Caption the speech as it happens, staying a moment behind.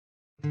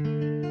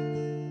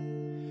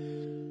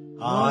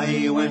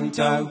I went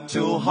out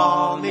to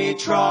haul me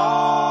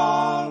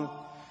trawl.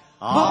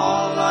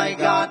 All I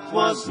got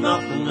was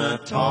nothing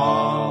at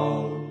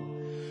all.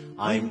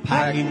 I'm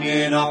packing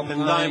it up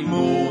and I'm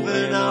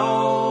moving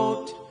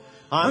out.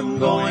 I'm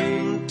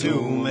going to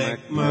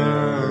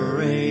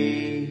McMurray.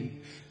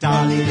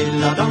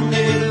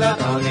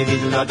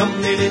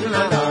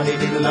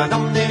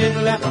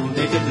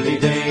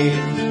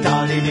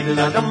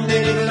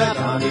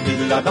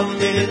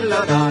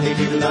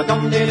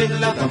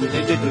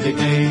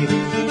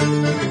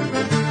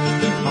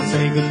 Da-dee-diddle-a-dum-dee-diddle-a-dum-dee-diddle-a-dum-dee-diddle-a-dum-dee-diddle-a-dum-dee-diddle-a-dum-dee-diddle-a-dum-dee-diddle-a-dum-dee-diddle-a-dum-dee-diddle-a-dum-dee-diddle-a-dum-dee-diddle-a-dum-dee-diddle-a-dum-dee-diddle-a-dum-dee-diddle-a-dum. I'll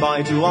say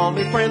goodbye to all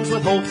my friends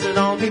with hopes that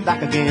I'll be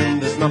back again.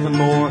 There's nothing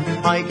more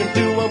I can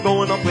do. I'm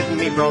going up with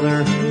me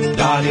brother.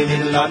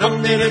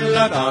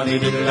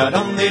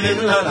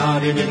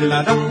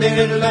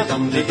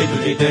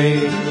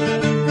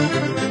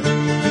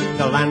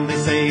 The land they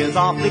say is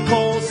awfully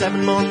cold,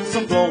 7 months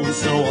of blowing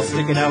snow. I'll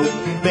stick it out,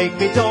 make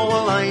me dough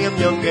while I am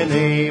young and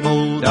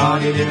able.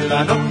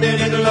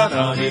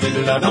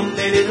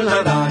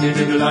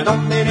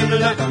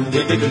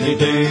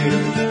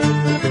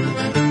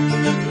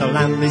 The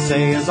land they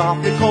say is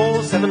awfully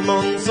cold, 7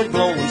 months of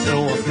blowing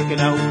snow. I'll stick it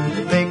out,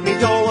 make me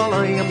dough while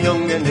I am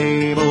young and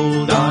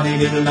able.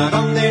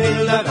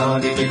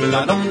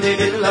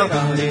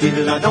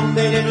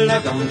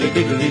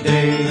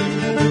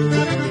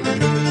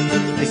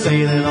 They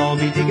say that I'll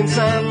be digging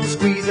sand,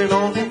 squeezing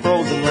off from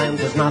frozen land.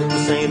 It's not the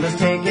same as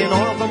taking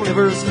off from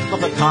livers of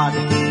the cod.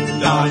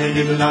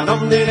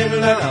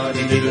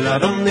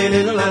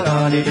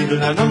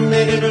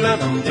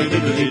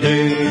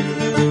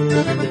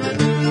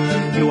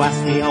 You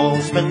ask me how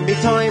I'll spend me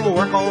time,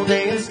 work all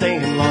day and stay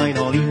in line.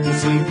 I'll eat and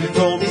sleep,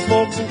 roll these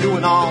smokes and do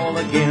it all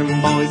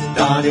again, boys.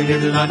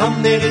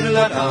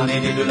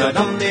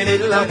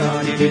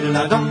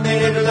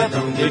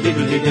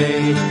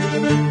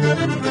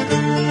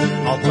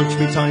 I'll punch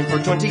me time for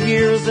 20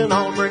 years and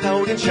I'll break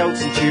out in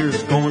shouts and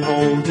cheers, going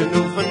home to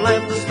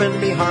Newfoundland to spend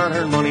me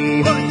hard-earned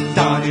money.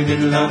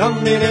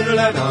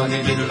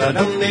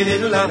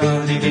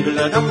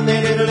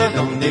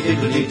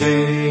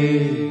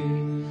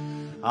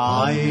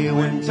 I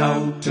went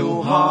out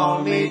to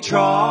haul me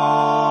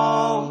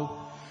trawl.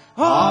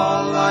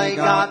 All I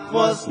got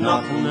was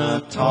nothing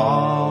at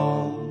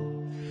all.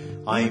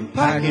 I'm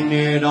packing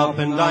it up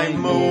and I'm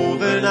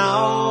moving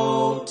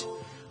out.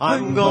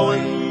 I'm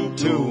going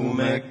to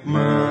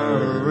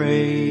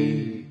McMurray.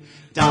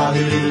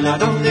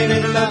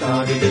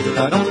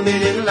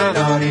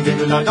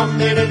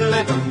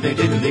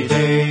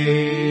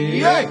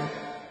 Yay!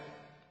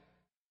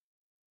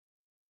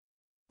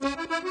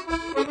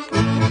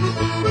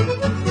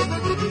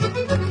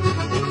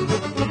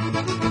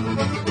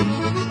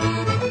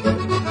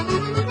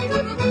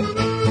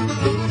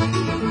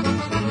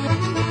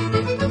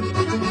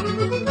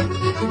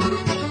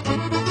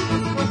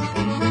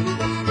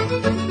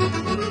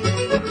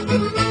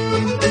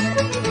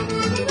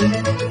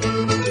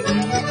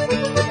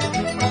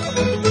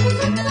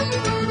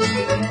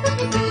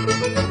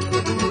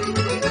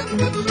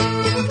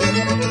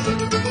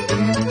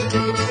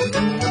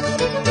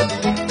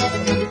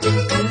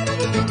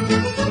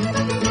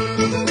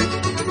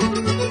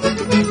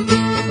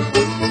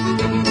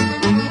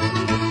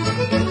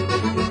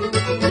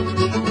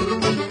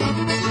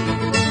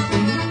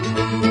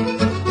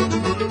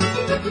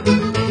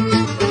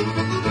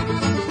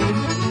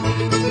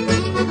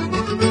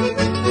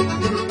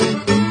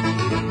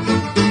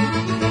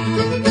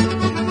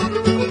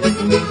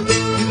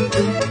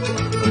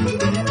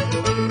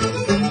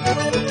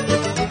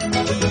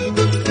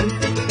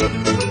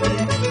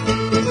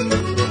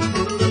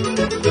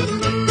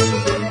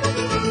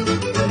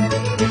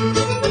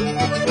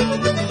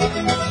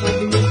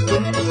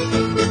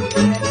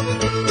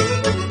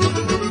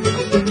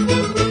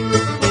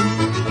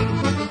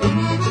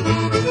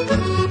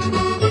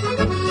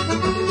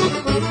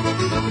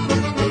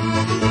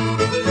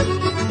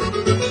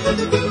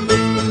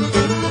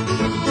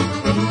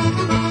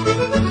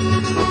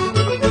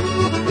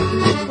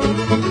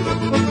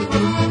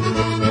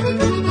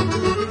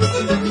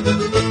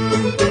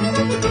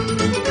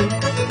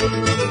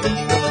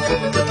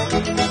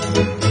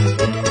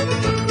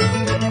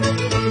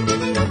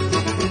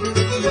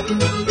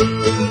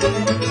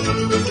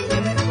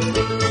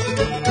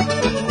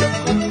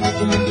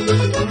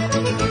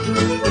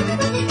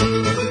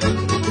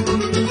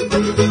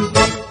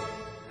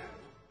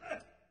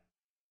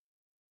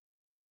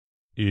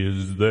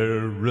 Is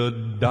there a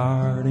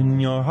dart in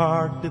your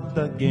heart? Did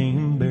the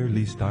game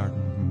barely start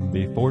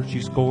before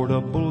she scored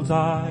a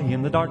bullseye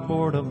in the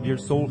dartboard of your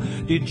soul?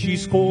 Did she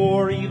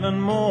score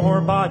even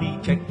more? Body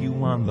check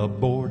you on the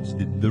boards.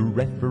 Did the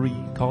referee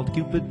called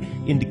Cupid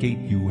indicate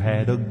you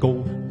had a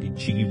goal? Did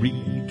she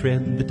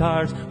retread the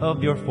tires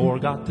of your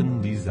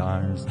forgotten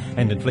desires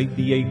and inflate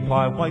the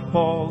 8-ply white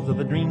balls of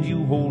the dreams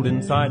you hold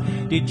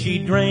inside? Did she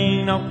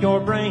drain out your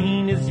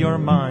brain? Is your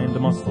mind a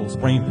muscle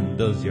sprain? And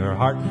does your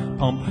heart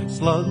pump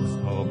slugs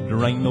of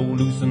Drano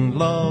loosened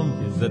love?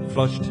 Is it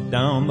flushed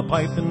down the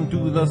pipe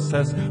into the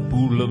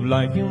cesspool of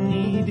life? You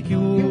need a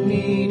cure. You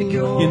need a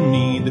cure. You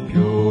need a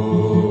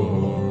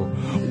cure.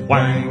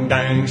 wang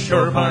dang,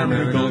 surefire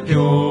miracle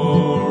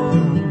cure.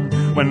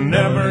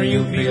 Whenever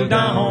you feel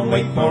down,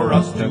 wait for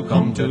us to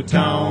come to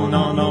town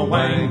on a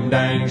wang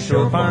dang,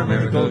 surefire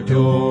miracle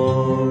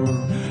tour.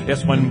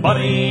 Yes, when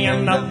Buddy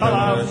and the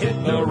fellas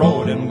hit the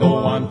road and go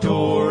on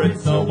tour,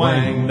 it's a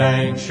wang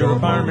dang,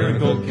 surefire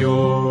miracle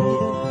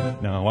cure.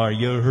 Now are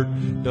you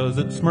hurt? Does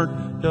it smirk?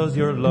 Does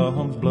your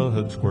lungs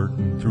blood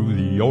squirting through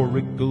the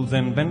auricles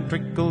and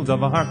ventricles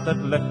of a heart that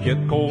left you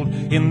cold?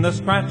 In the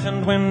scratch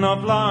and win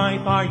of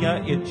life, are you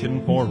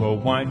itching for a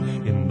wife?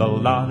 In the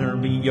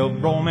lottery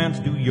of romance,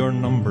 do your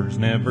numbers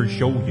never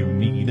show you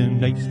need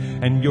an ace?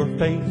 And your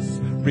face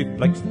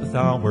reflects the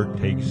sour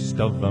taste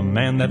of a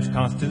man that's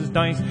tossed his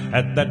dice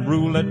at that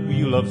roulette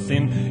wheel of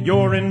sin.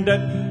 You're in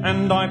debt,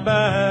 and I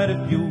bet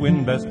if you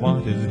invest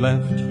what is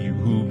left,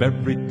 you've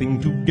everything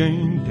to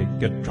gain.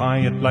 Take a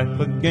try at life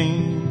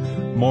again.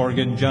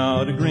 Mortgage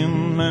out a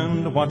grin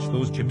and watch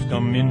those chips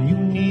come in. You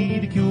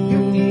need a cure.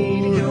 You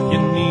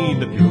need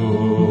the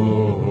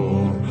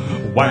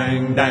pure.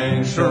 Wang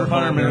dang,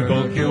 surefire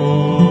miracle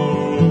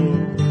cure.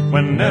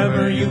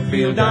 Whenever you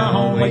feel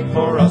down, wait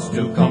for us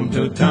to come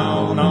to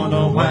town on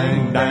a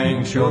wang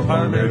dang,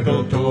 surefire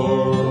miracle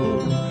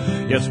tour.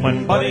 Yes,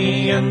 when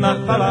Buddy and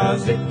the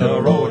fellas hit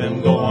the road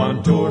and go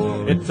on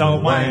tour, it's a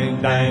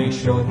wang dang,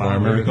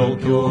 surefire miracle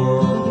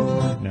cure.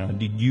 Now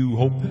did you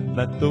hope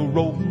that the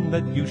rope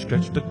that you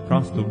stretched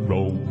across the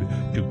road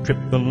to trip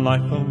the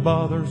life of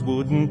others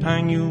wouldn't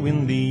hang you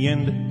in the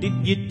end?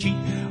 Did you cheat?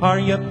 Are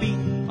you beat?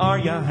 Are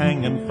you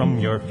hanging from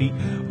your feet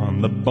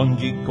on the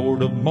bungee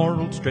cord of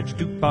morals, stretched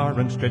too far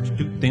and stretched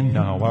too thin?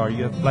 Now are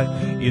you flat?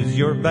 Is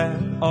your vat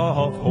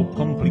of hope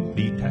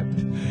completely tapped?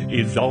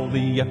 Is all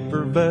the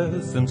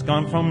effervescence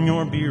gone from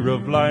your beer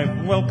of life?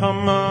 Well,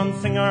 come on,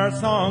 sing our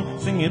song,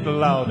 sing it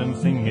loud and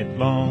sing it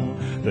long.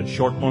 The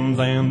short ones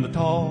and the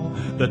tall,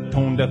 the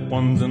tone-deaf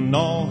ones and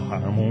all,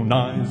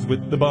 harmonize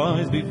with the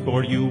boys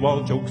before you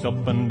all chokes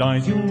up and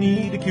dies. You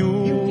need a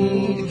cure. You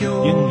need a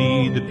cure. You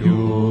need the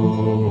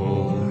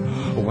pure.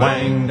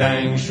 Wang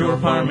dang,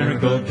 surefire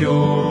miracle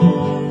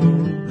cure.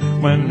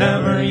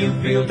 Whenever you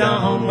feel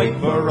down, wait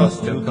for us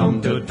to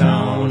come to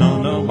town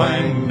on a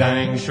wang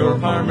dang,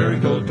 surefire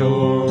miracle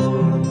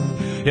tour.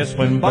 Yes,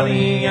 when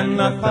Buddy and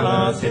the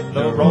fellas hit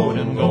the road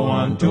and go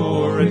on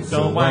tour, it's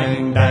a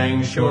wang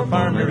dang,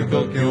 surefire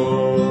miracle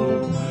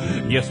cure.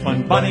 Yes,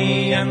 when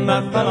Buddy and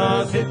the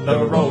fellas hit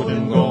the road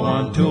and go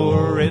on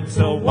tour, it's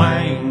a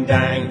wang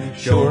dang,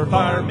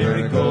 surefire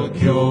miracle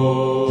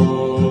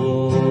cure.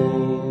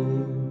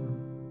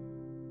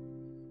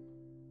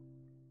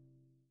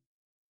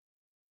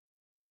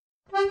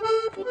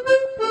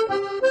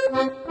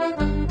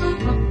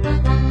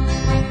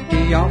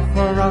 The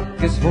Offa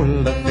Rock is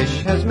full of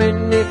fish, as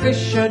many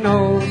fish I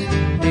knows.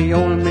 The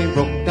only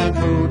brook down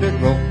through the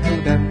brook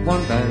to that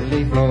one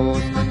valley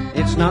flows.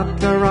 It's not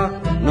the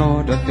rock,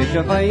 nor the fish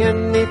have I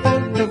any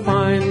fault to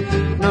find,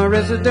 nor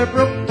is it the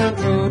brook down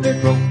through the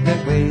brook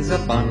that weighs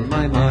upon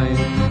my mind.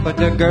 But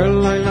the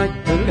girl I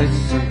like to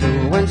listen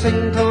to and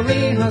sing to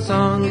me her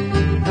song,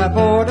 her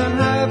board and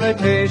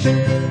habitation,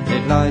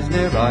 it lies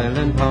near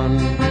Island Pond.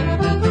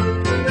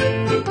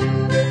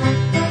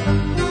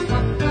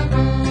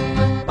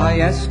 I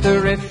asked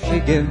her if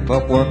she'd give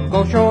up work,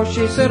 oh sure,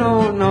 she said,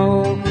 oh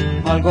no,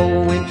 I'll go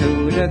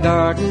into the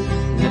garden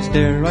and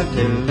stare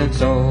until it's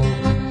so.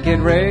 Get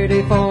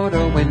ready for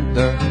the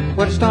winter,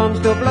 where storms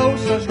do blow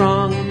so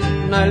strong,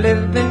 and I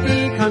live and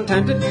be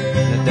contented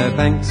at the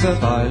banks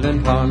of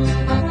Island Pond.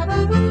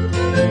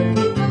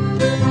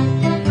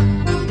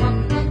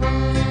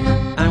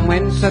 And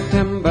when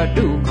September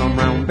do come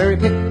round, berry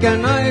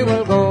picking I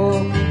will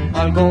go.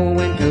 I'll go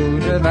into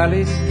the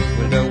valleys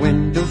where the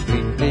wind do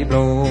sweetly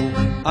blow.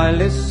 I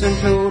listen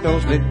to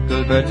those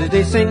little birds as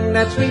they sing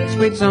that sweet,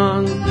 sweet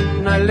song,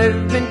 and I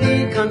live and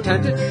be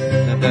contented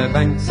at the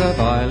banks of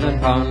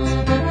Island Pond.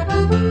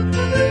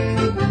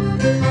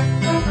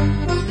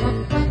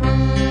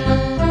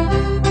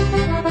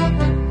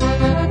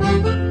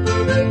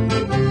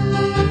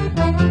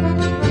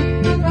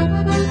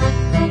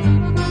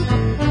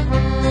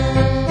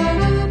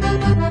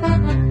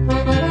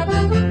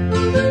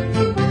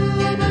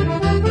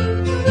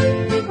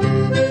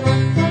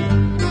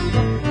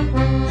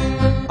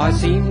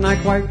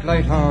 Quite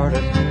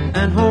light-hearted,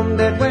 and home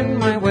that went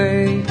my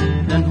way,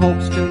 and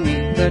hopes to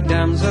meet the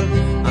damsel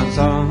on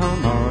some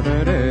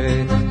other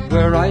day,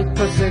 where I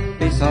could sit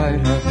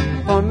beside her,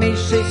 for me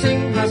she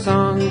sing her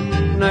song,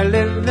 and I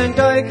live and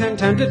die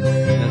contented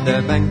at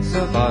the banks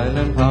of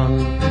Island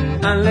Pond,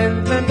 and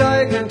live and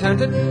die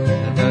contented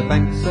at the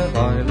banks of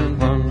Island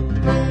Pond.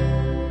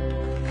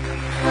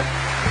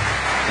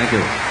 Thank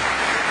you.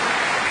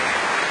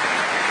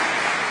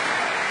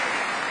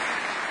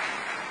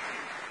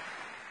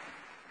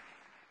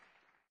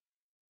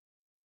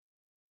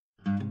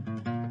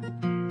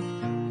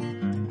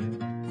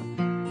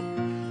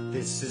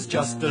 This is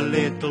just a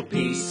little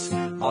piece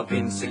of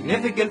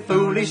insignificant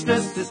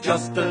foolishness. It's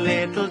just a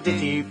little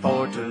ditty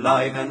for to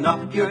liven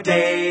up your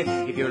day.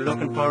 If you're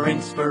looking for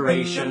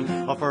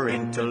inspiration or for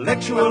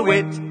intellectual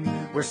wit,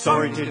 we're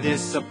sorry to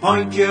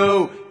disappoint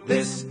you.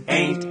 This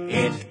ain't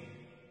it.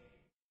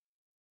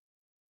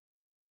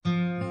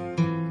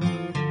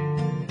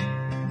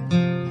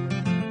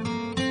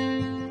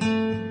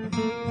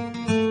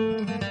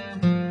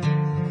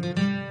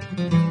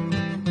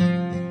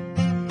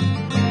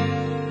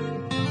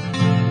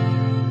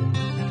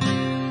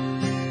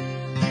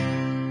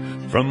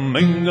 From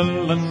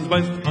England's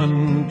west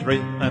country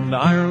and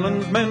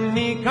Ireland's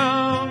many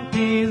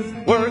counties,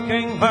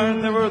 working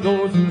hard there were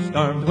those who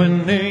starved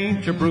when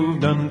nature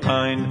proved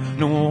unkind.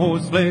 No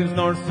slaves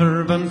nor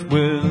servants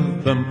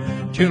with them,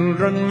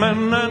 children,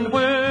 men and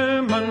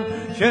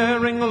women,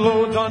 sharing the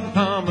loads on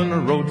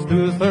common roads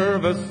to the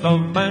service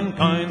of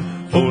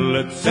mankind. So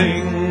let's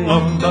sing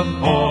of the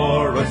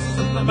chorus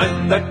and the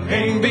men that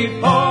came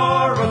before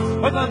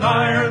us. With an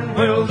iron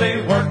will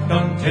they worked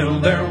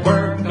until their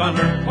work on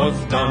earth was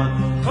done.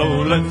 So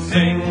let's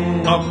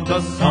sing of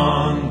the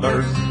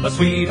songbirds, the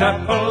sweet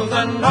apples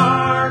and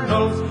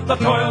arnolds, the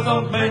toils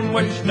of men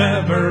which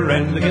never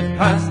end, get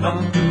passed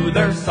on to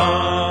their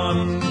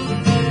sons.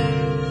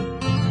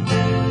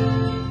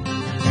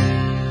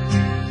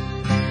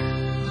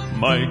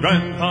 My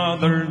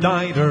grandfather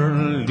died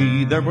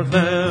early, there was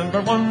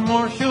never one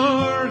more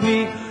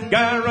surely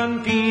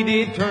guaranteed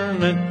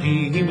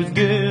eternity, he was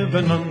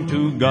given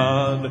unto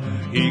God.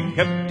 He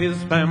kept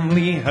his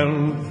family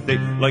healthy,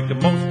 like the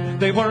most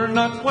they were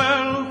not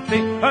wealthy,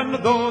 and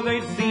though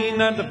they'd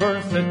seen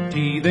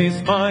adversity, they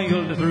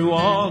smiled through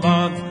all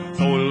odds.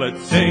 So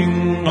let's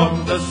sing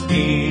of the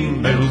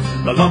steam mills,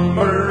 the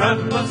lumber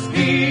and the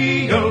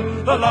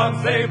steel, the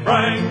logs they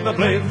brang, the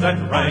blades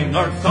that rang,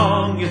 our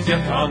song is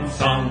yet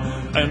unsung.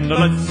 And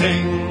let's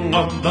sing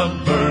of the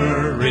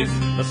Burries,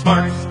 the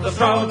Smarts, the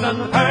Strouds and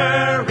the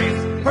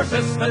Parries,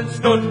 persistent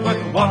stood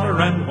with water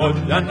and wood,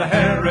 and the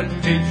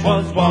heritage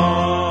was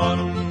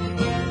won.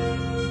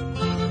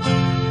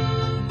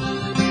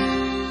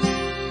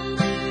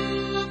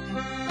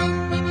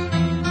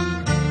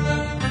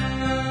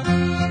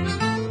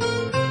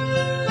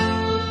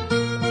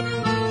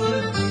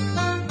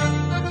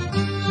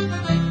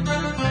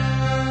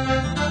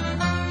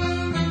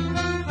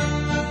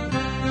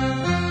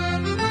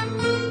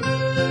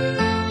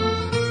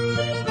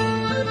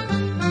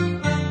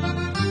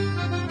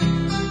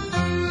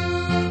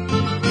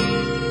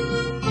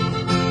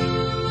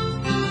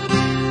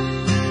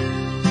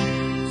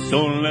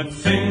 So let's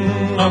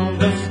sing of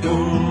the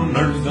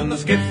schooners and the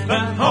skiffs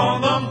and all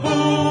the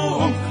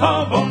booms.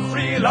 How boats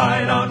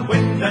relied on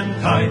wind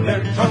and tide,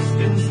 their trust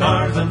in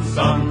stars and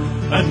sun.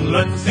 And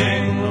let's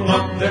sing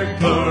of their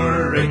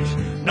courage,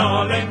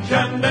 knowledge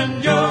and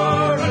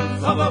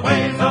endurance, of the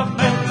ways of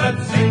men.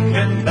 Let's sing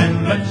and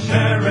then let's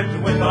share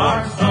it with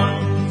our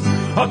sons.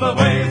 Of the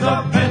ways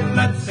of men,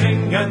 let's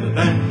sing and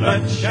then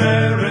let's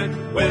share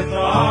it with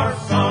our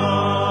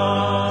sons.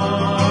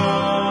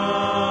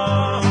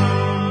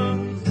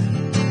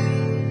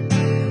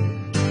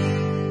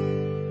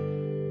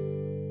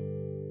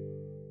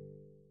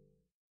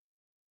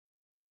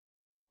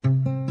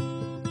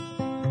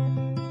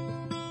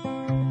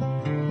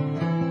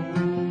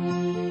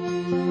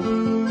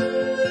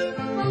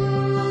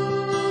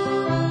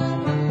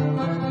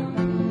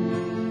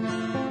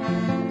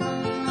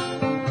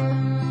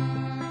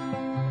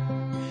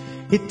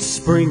 It's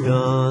spring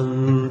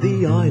on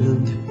the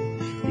island,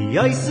 the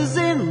ice is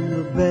in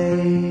the bay,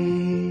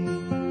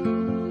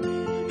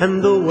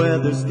 and the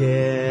weather's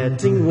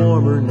getting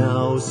warmer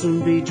now,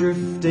 soon be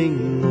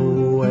drifting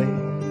away.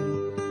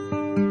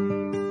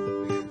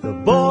 The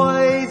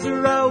boys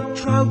are out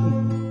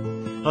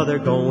trouting, oh, they're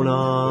going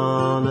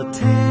on a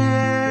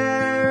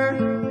tear.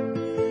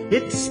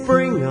 It's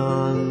spring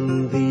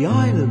on the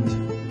island,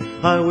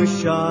 I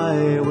wish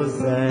I was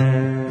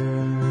there.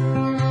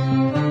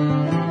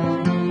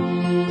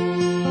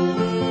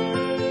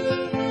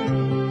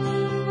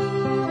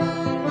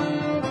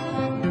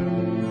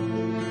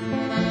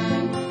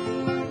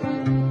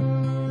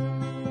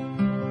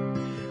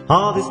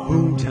 Ah, this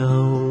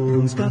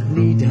boomtown's got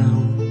me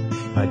down,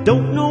 I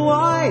don't know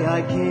why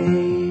I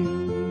came.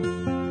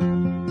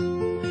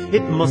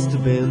 It must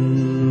have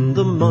been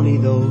the money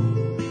though,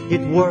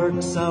 it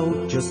works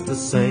out just the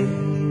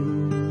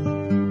same.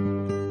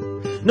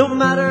 No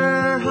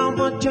matter how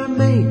much I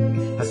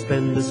make, I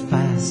spend as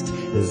fast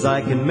as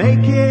I can make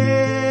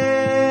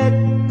it.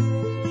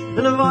 And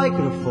if I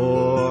can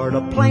afford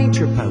a plane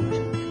trip out,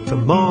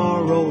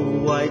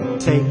 tomorrow I'd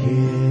take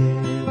it.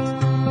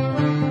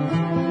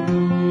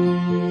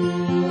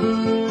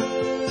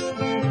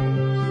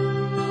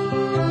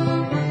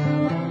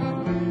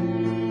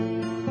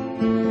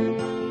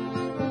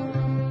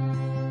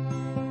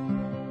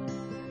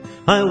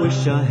 I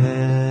wish I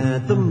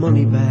had the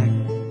money back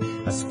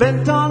I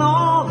spent on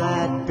all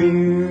that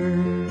beer.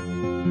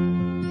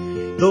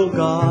 Though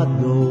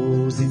God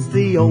knows it's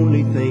the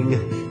only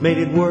thing made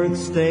it worth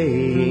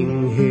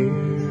staying here.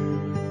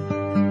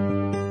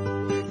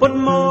 But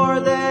more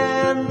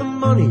than the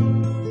money,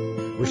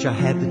 wish I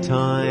had the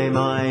time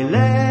I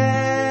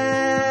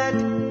let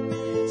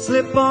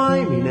slip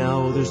by me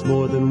now. There's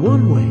more than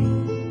one way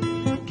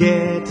to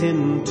get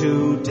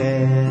into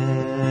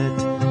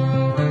debt.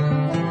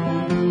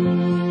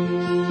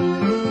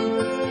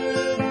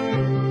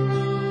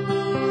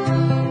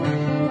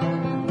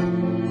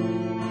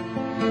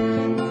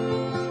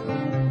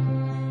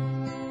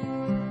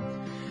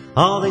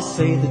 Oh, they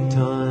say that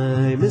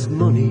time is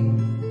money.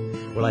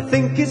 Well, I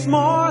think it's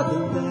more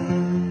than that.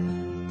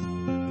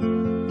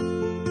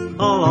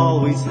 I'll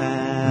always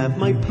have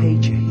my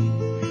paycheck,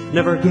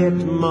 never get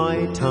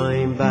my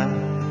time back.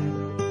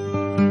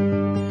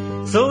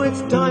 So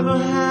it's dime a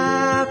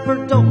half for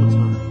double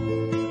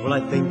time. Well, I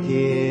think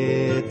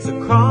it's a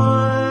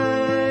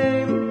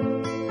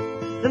crime.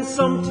 And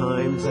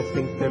sometimes I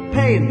think they're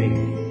paying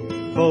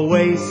me for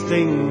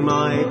wasting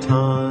my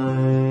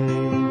time.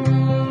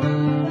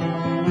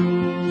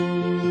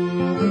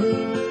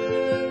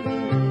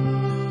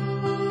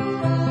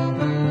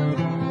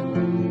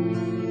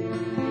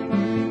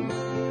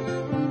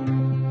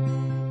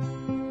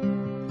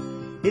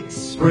 It's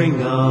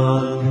spring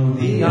on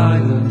the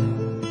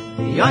island,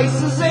 the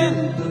ice is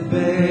in the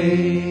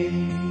bay,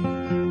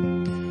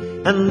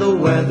 and the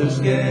weather's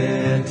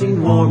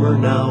getting warmer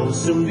now,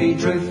 soon be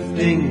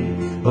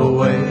drifting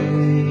away.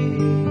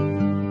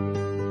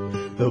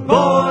 The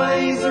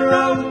boys are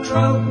out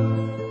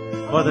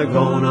trouting, or they're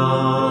going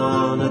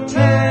on a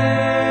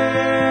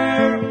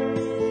tear.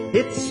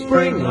 It's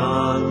spring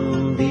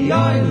on the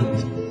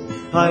island,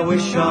 I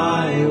wish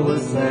I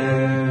was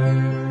there.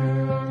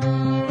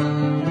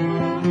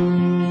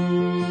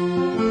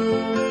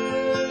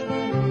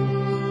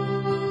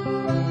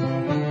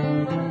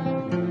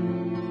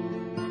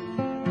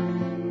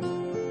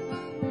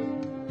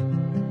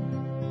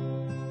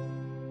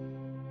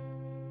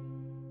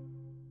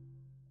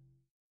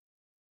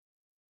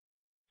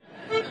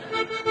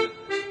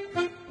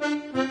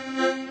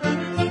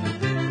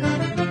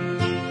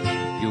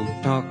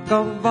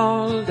 Of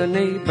all the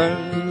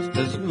neighbours,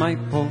 does my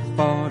poor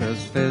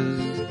father's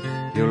fizz?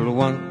 You'll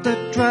want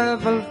to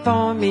travel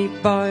for me,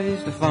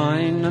 boys, to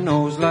find a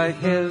nose like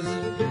his.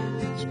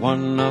 It's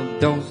one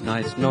of those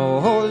nice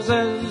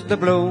noses, the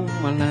bloom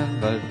will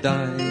never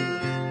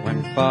die.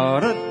 When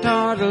father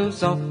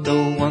toddles off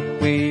to work,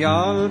 we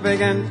all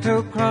begin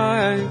to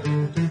cry.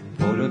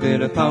 Put a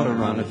bit of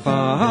powder on it,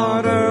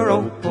 father,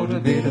 oh, put a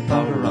bit of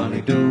powder on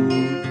it,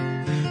 do.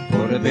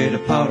 Put a bit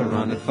of powder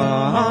on it,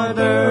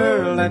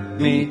 father, let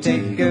me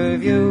take a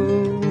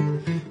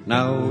view.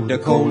 Now the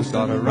coal's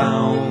got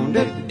around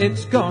it,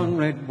 it's gone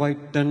red,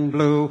 white and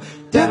blue.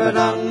 Dab it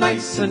on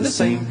nice in the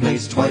same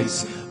place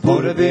twice,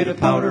 put a bit of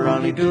powder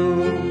on it,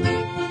 do.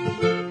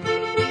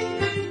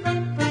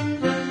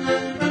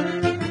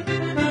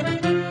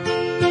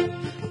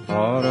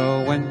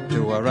 Father went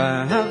to a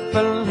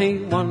raffle, he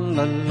won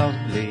a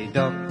lovely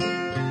duck.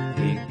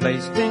 He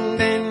placed in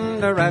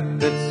the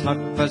rabbit's hut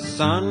for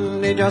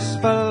Sunday just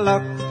for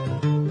luck.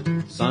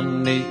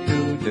 Sunday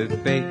to the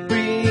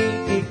bakery,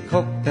 he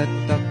cooked that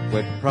duck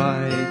with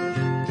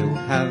pride. To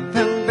have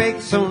him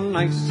baked so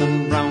nice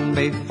and brown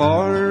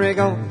before he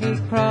go, he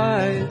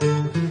cried.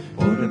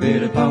 Put a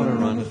bit of powder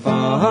on it,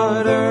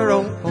 father,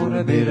 oh, put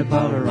a bit of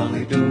powder on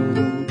it,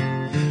 do.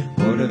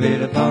 Put a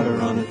bit of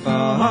powder on it,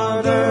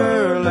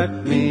 father,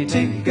 let me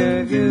take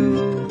a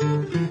view.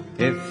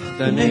 If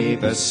the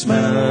neighbour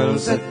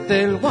smells it,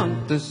 they'll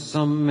want to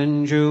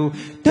summon you.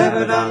 Dab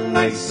it on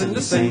nice in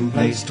the same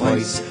place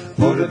twice,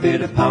 put a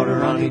bit of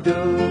powder on it, do.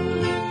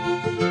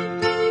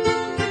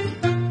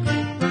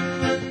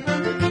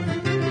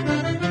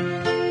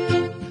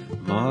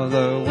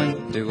 Mother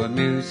went to a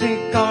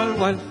music hall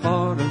while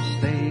father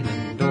stayed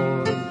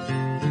indoors.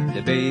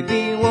 The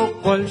baby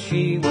woke while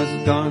she was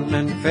gone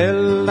and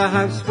filled the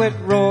house with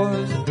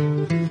roars.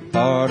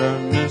 Father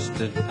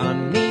nested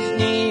on his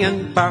knee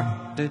and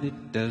barked at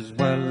it as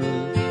well.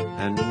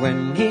 And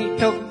when he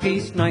took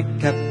his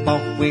nightcap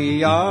off,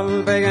 we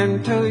all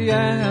began to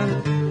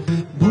yell.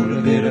 Put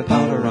a bit of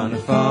powder on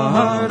it,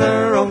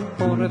 father, oh,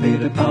 put a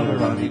bit of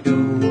powder on it,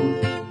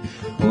 do.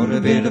 Put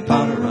a bit of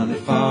powder on it,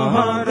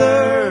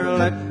 father,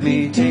 let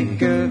me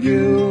take a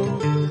view.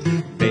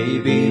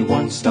 Baby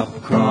won't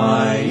stop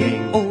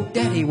crying, oh,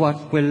 daddy,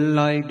 what will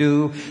I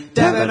do?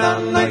 Dab it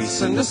on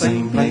nice in the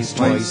same place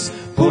twice,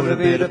 put a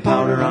bit of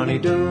powder on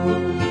it,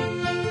 do.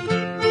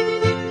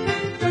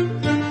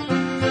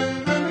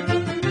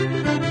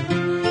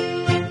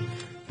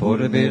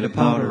 Put a bit of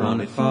powder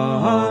on it,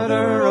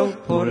 father, oh,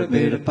 put a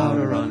bit of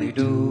powder on it,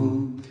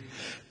 do.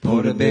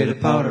 Put a bit of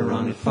powder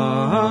on it,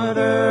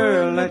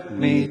 father, let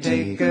me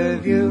take a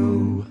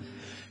view.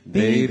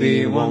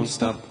 Baby won't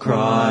stop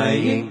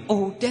crying,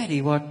 oh,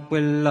 daddy, what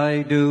will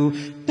I do?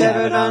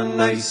 Dab it on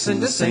nice in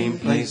the same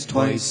place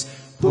twice,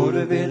 put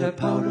a bit of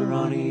powder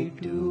on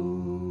it, do.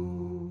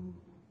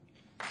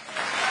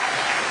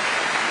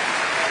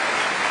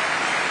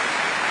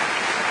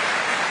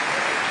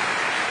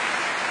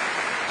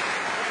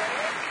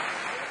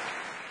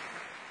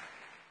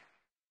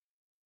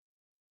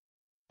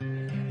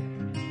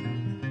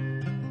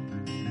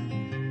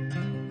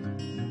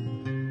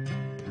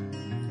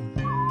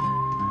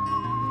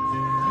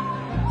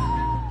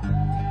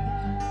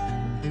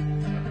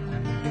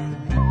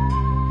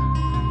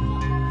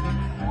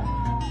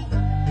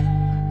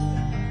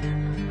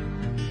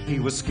 He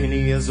was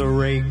skinny as a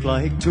rake,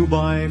 like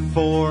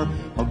 2x4,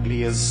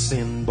 ugly as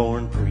sin,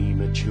 born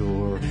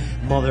premature.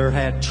 Mother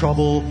had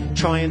trouble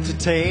trying to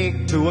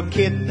take to a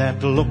kid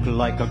that looked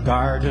like a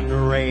garden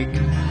rake.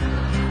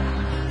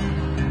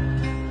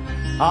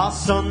 Our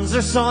sons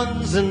are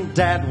sons, and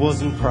Dad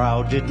wasn't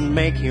proud. Didn't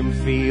make him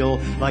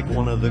feel like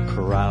one of the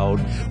crowd.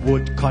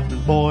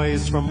 Woodcutting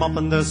boys from up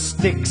in the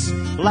sticks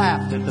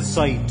laughed at the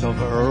sight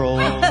of Earle.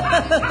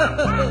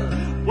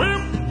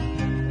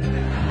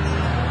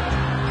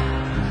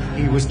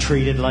 He was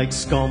treated like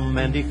scum,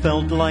 and he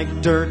felt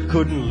like dirt.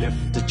 Couldn't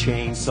lift a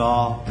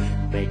chainsaw,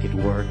 make it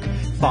work.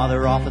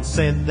 Father often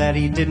said that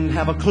he didn't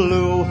have a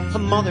clue.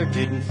 Mother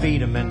didn't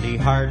feed him, and he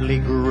hardly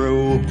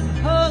grew.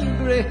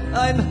 Hungry,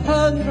 I'm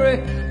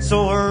hungry.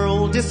 So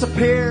Earle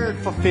disappeared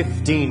for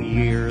 15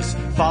 years.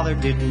 Father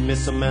didn't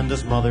miss him, and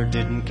his mother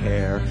didn't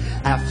care.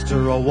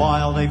 After a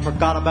while, they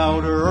forgot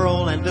about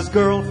Earle, and his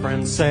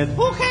girlfriend said,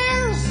 "Who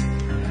cares?"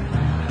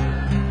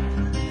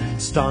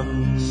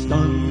 Stun,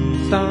 stun,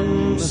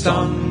 stun,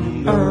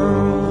 stun,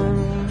 Earle.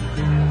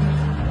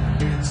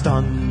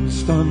 Stun,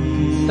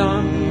 stun,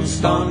 stun,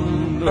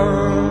 stun,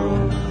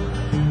 Earle.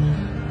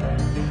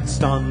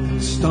 Stun,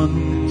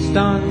 stun,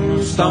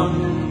 stun,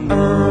 stun,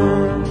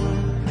 Earle.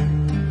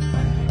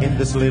 In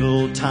this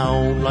little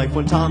town, life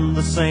went on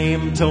the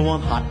same till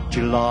one hot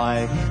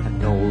July,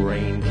 and no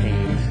rain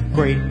came.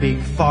 Great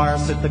big fire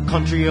set the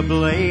country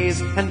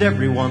ablaze, and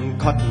everyone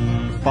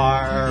cutting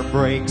fire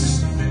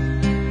breaks.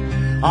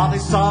 Ah, they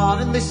saw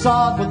it and they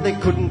saw it, but they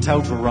couldn't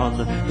outrun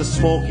the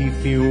smoky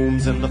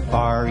fumes and the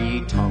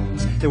fiery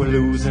tongues. They were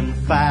losing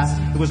fast,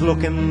 it was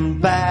looking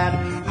bad.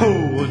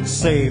 Who would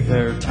save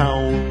their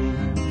town?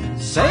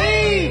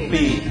 Save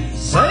me!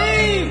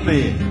 Save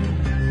me!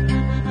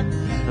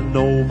 And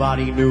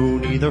nobody knew,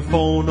 neither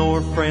foe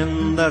nor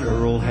friend, that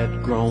Earle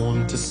had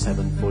grown to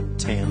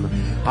 7'10".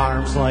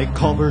 Arms like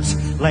cupboards,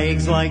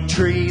 legs like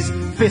trees,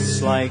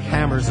 fists like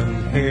hammers, and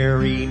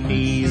hairy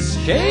knees.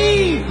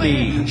 Shave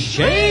me!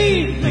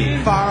 Shave me!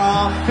 Far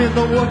off in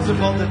the woods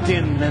above the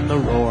din and the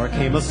roar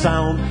came a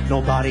sound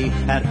nobody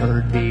had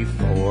heard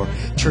before.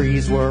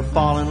 Trees were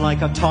falling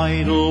like a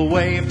tidal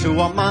wave to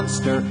a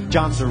monster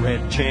Johnson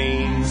red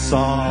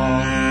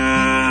chainsaw.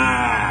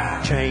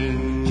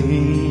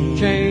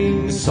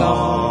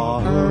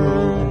 Chainsaw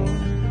Earle.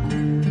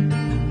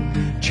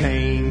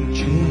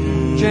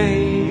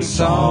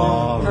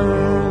 Chainsaw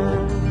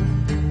Earle.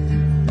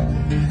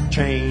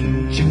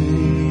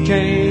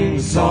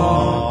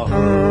 Chainsaw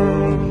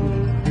Earle.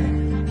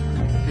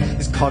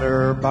 His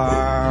cutter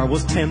bar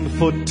was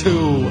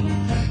 10'2",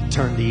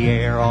 turned the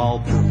air all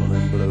purple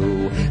and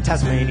blue.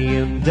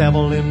 Tasmanian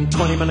devil in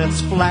 20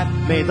 minutes flat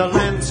made the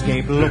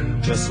landscape look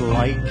just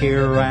like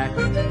Iraq.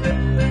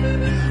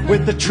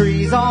 With the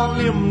trees all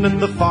limbed and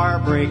the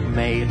firebreak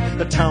made,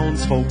 the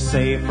townsfolk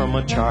saved from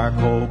a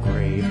charcoal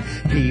grave.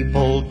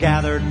 People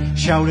gathered,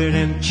 shouted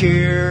and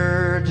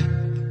cheered.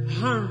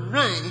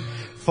 Hooray!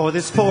 For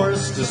this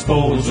forest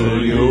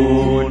disposal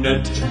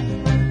unit.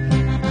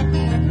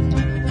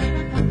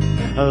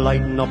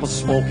 Lighting up a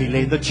smoke, he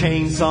laid the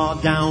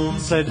chainsaw down,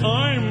 said,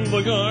 "I'm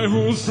the guy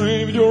who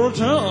saved your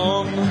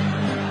town."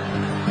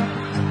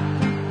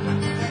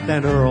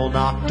 Then Earle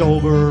knocked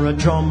over a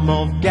drum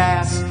of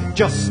gas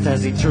just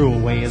as he threw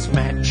away his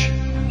match.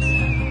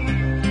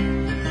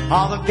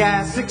 All the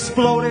gas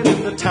exploded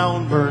and the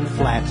town burned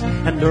flat,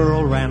 and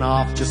Earle ran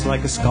off just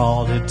like a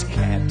scalded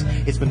cat.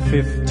 It's been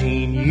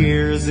 15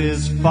 years,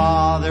 his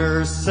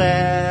father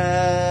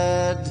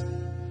said,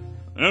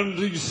 and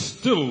he's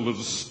still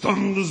as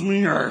stunned as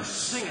me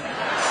arse.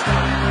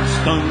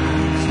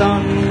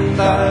 Stunned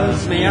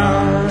as me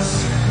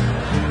arse.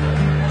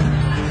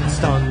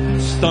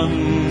 Stunned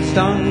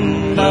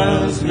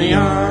as me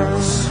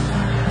arse.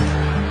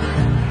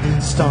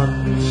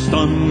 Stunned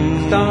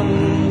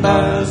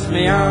as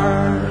me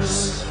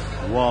arse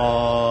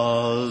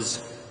was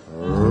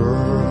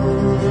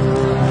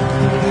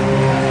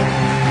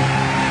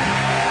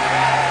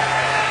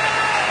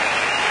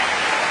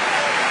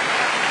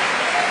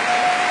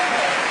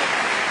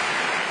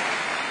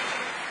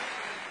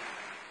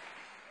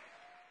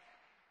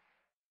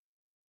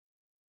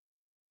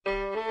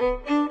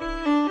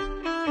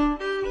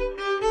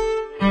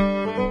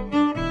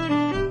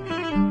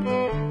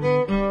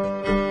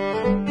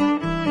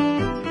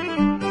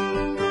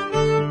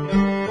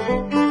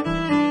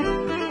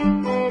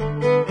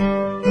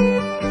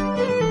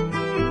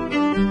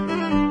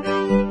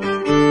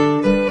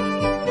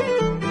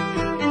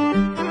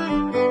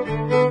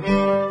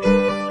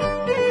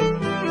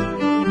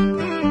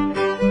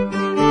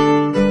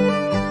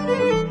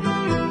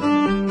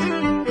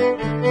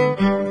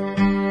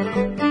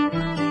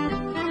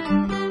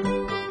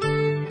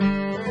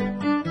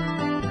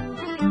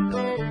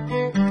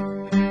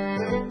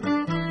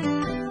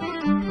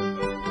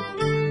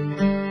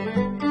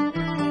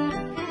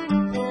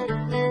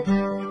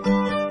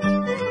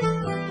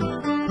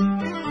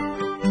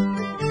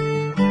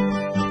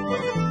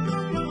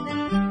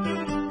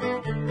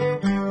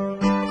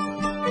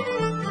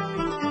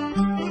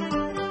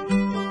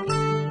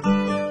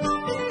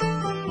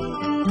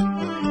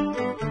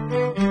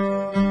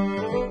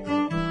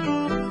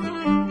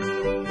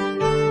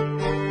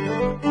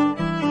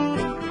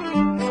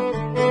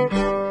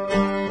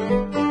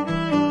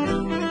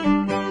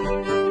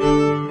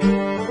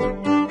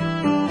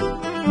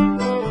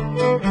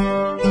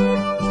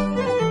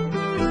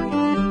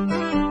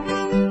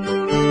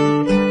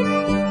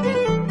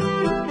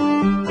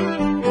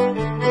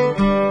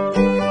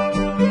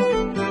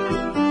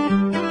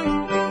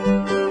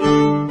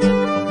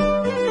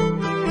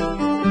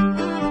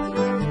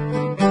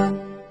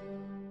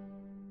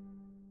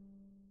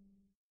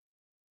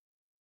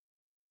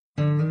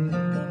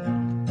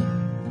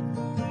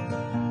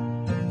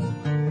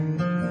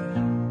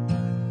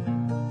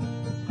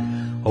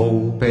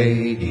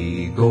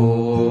Peggy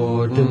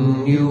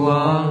Gordon, you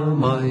are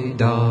my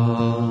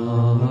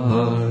darling.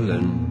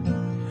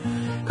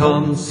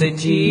 Come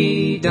sit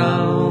ye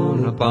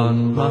down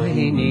upon my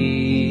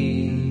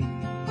knee,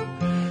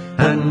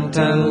 and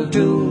tell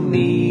to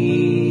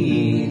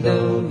me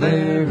the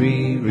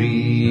very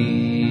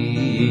reason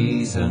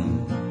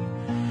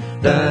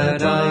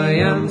that I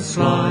am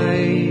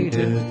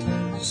slighted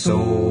so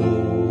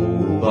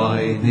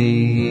by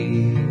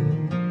thee.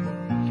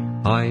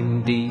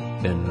 I'm deep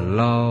in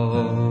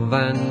love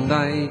and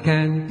I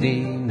can't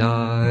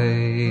deny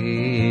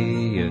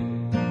it.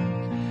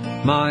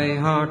 My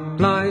heart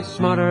lies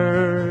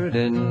smothered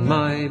in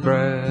my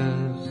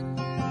breast.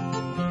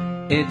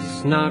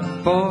 It's not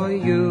for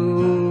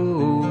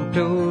you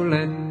to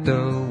let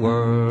the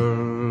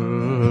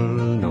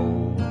world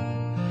know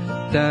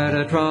that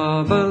a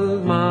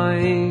troubled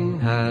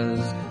mind has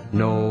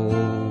no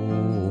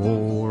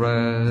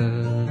rest.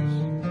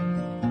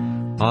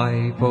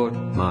 I put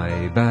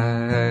my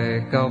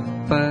back up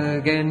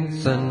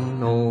against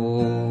an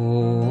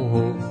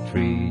oak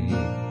tree.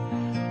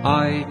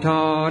 I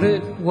thought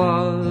it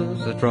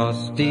was a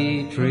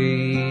trusty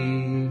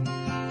tree,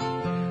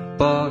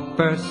 but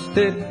first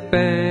it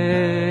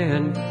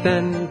bent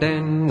and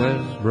then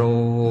was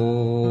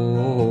broken,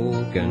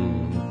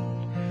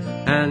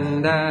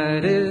 and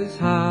that is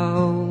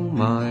how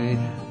my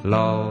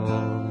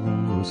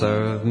love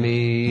served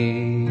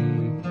me.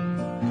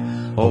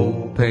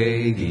 Oh,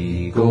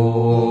 Peggy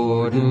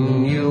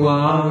Gordon, you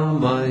are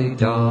my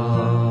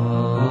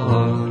darling.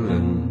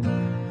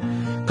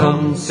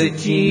 Come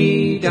sit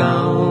ye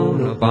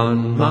down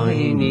upon my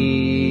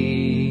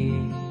knee,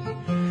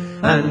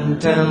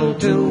 and tell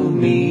to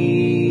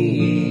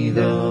me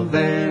the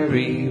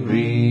very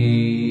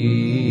reason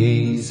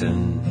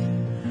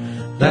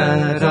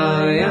that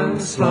I am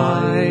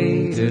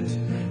slighted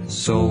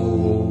so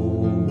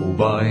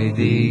by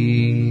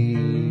thee.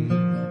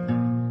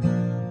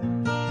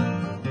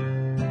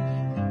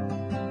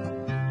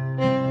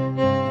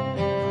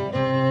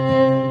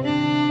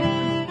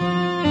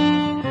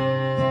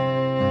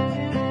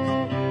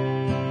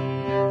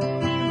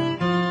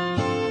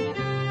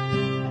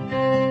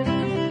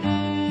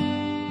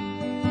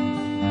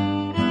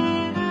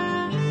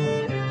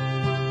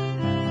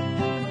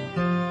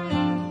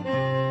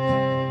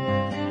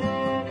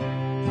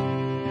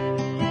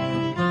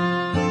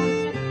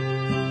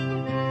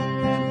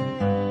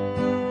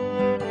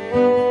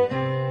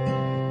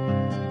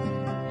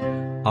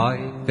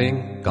 I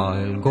think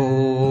I'll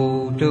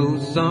go to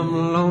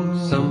some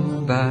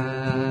lonesome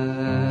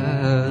valley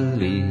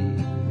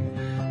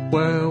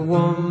where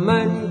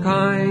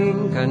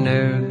womankind can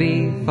ne'er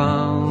be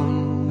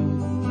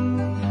found,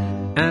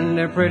 and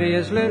their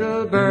prettiest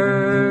little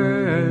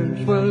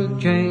birds will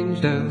change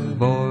their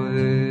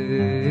voices,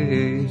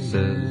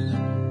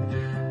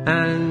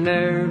 and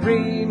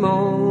every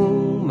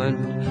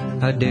moment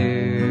a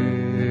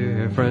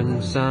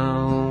different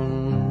sound.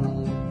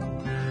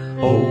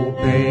 Oh,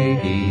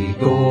 Peggy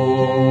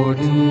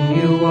Gordon,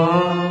 you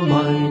are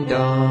my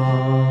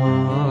darling.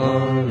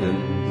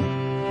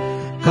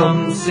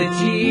 Come sit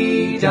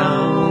ye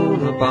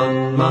down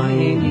upon my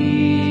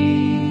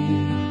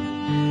knee,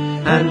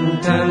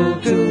 and tell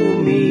to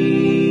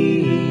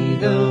me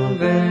the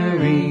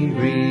very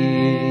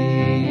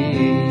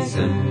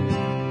reason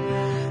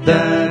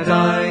that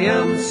I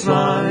am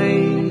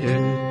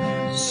slighted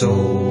so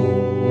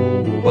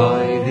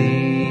by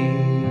thee.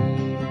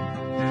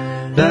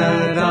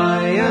 That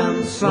I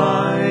am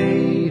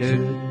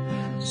slighted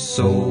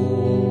so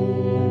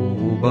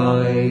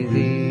by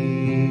thee.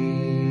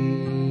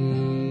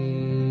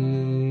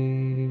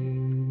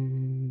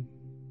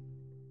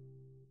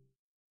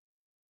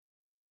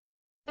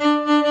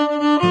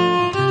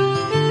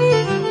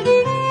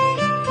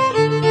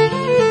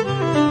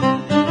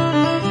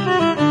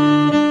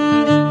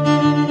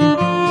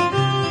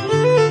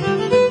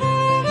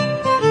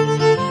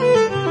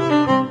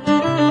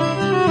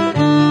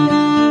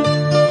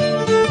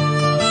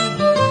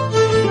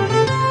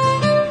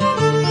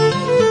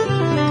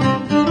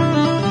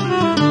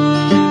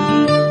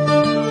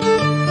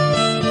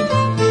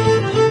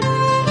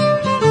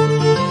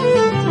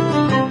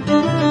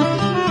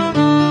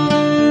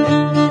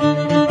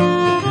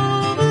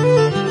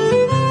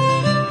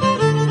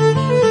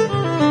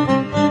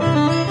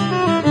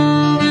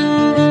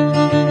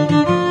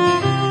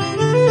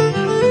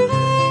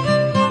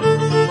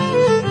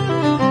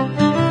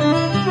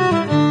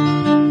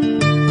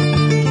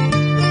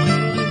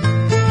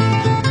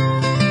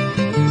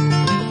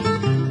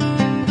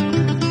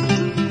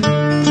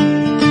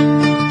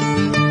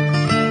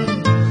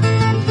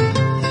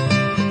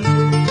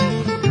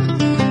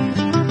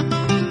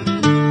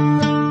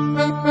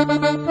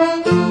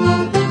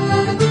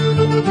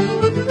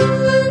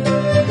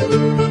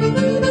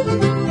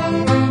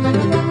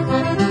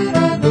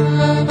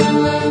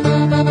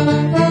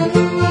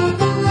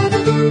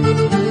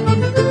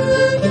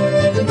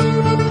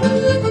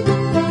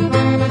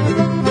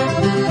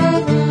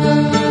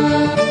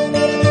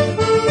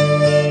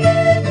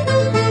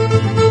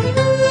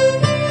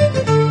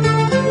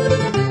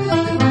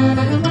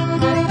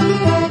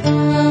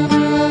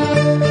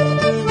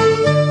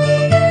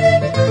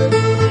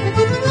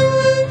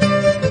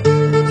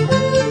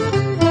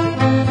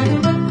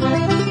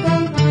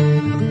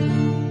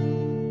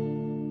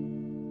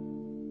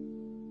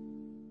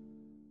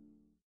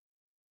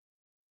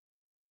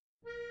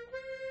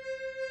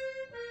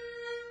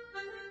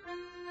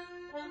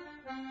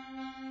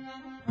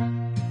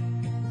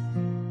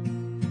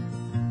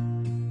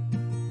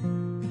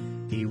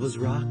 was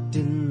rocked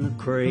in the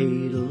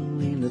cradle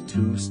in a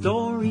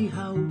 2-story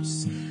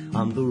house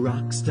on the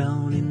rocks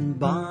down in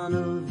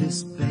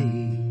Bonavis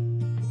Bay.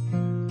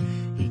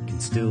 He can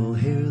still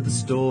hear the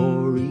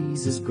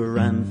stories his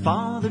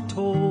grandfather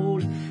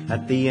told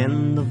at the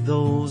end of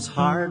those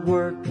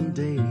hard-working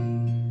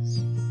days.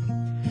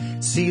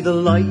 See the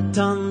light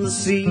on the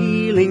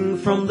ceiling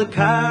from the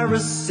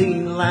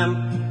kerosene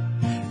lamp,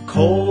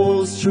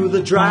 coals through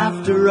the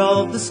drafter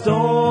of the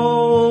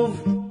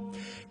stove.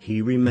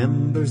 He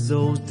remembers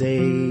those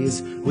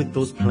days with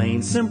those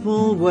plain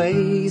simple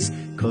ways,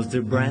 'cause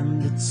they're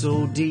branded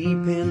so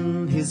deep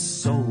in his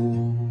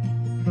soul.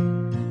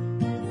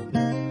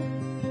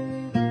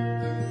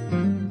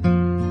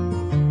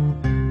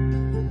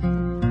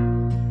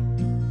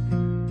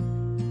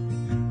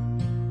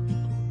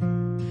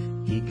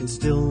 He can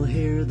still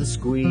hear the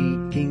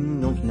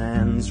squeaking of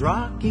Nan's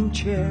rocking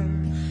chair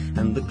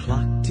and the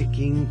clock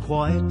ticking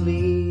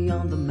quietly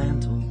on the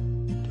mantel.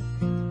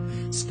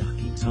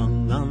 Stockings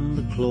hung on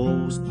the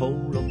clothes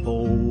pole up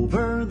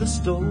over the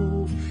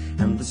stove,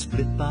 and the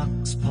split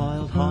box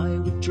piled high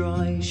with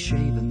dry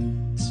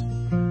shavings.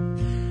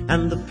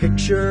 And the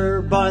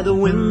picture by the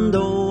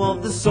window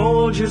of the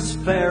soldier's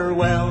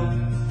farewell,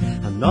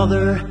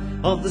 another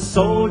of the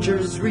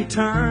soldier's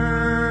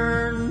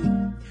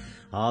return.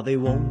 Ah, they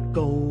won't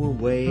go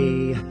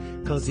away,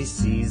 'cause he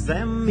sees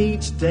them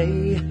each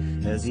day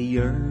as he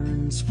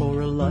yearns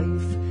for a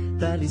life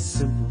that is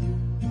simple.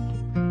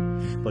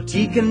 But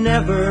he can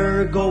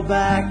never go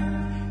back,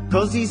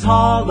 'cause he's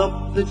hauled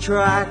up the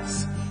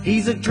tracks.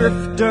 He's a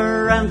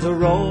drifter and a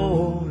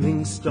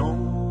rolling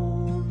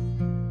stone.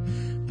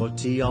 But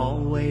he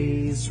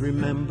always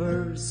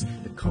remembers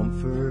the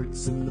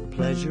comforts and the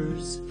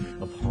pleasures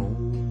of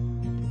home.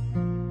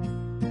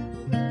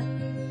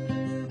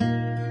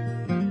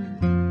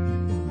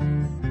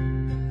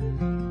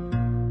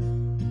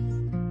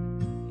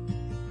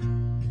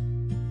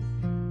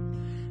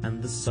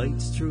 The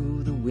sights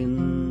through the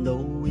window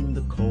in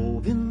the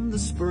cove in the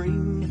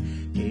spring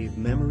gave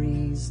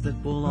memories that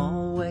will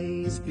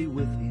always be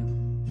with him.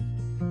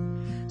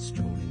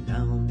 Strolling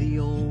down the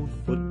old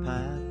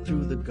footpath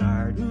through the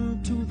garden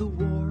to the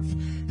wharf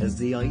as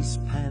the ice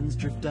pans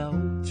drift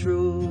out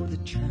through the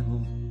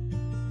channel.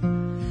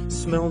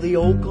 Smell the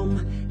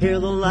oakum, hear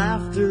the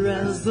laughter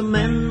as the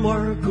men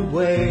work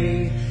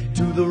away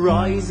to the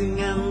rising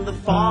and the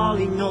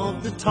falling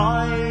of the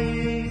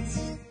tides.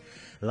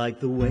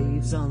 Like the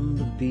waves on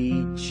the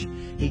beach,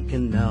 he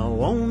can now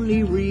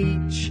only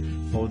reach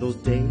for those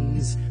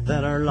days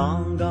that are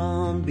long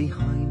gone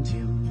behind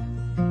him.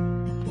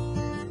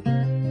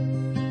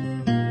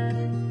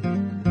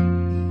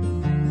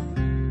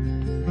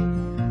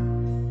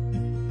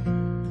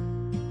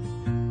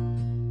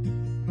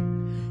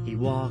 He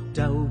walked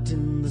out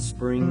in the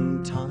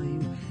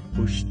springtime,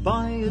 pushed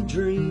by a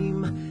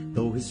dream,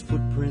 though his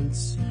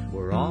footprints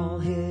were all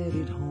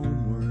headed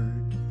homeward.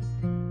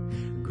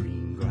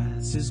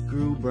 Grasses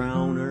grew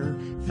browner,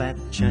 fat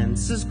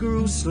chances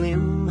grew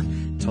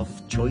slim,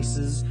 tough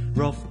choices,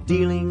 rough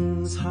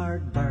dealings,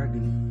 hard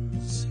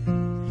bargains.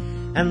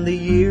 And the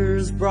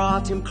years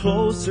brought him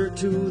closer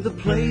to the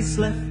place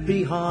left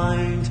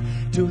behind,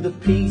 to the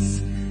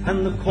peace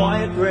and the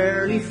quiet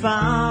rarely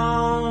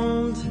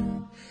found.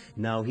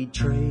 Now he'd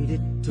trade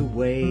it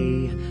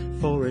away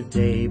for a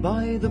day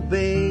by the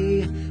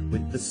bay,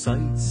 with the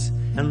sights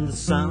and the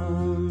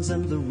sounds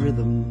and the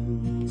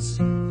rhythms.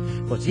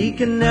 But he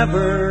can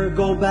never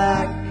go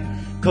back,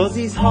 'cause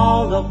he's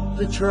hauled up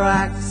the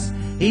tracks.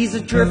 He's a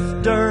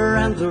drifter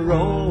and a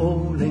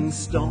rolling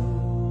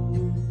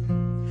stone.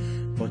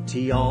 But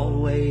he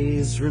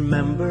always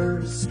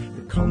remembers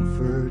the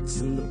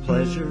comforts and the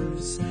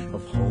pleasures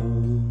of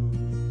home.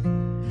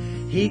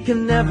 He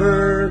can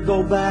never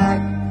go back,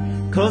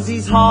 'cause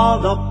he's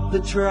hauled up the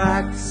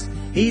tracks.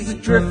 He's a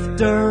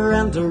drifter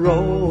and a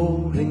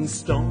rolling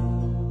stone.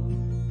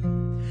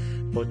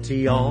 But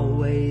he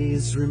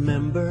always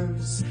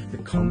remembers the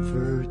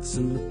comforts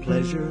and the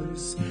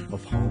pleasures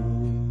of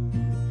home.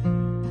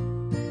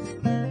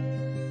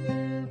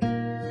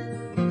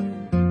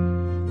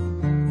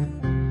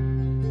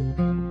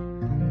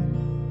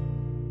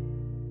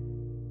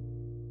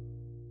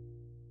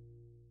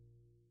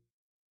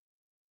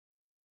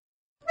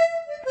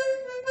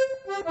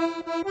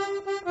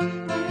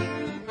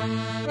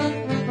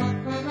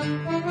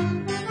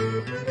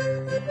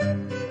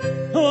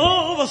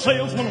 The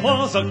salesman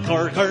was a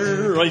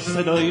corker, I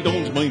said I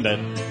don't mind that.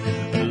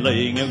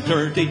 Laying out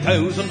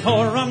 30,000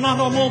 for an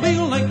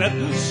automobile like that.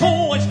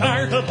 So I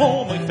started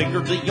home, I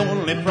figured the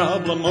only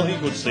problem I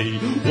could see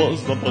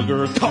was the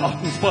bugger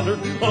cotton sputtered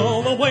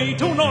all the way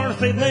to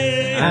North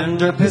Italy. And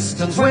her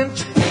pistons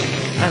went,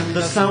 and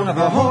the sound of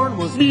her horn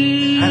was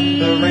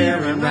and the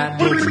rear end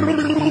rattled.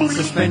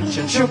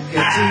 Suspension shook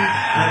its teeth,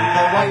 and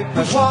the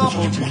wipers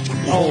wobbled,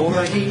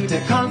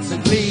 overheated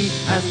constantly,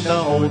 and the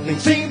whole thing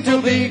seemed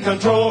to be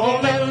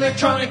controlled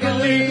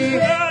electronically.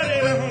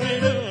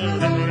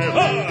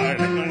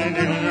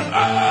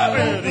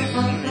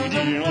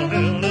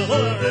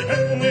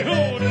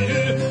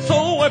 So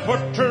I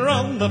put her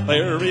on the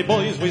ferry,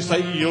 boys, we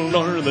sailed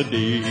o'er the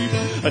deep.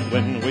 And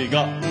when we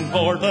got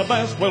for the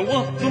best, well,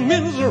 what the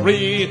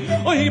misery.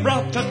 I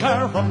brought a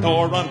car from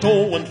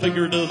Toronto and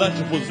figured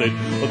that was it.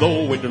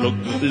 Though it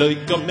looked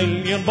like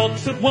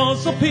 $1,000,000, it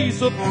was a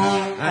piece of...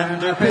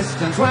 And her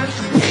pistons went,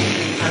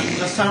 and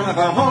the sound of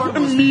her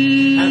horn was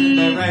me, and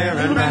the rear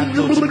and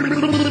rattled,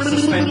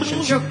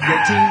 suspension shook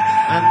your teeth,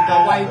 and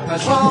the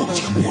wipers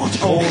wobbled,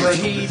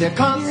 overheated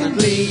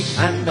constantly,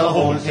 and the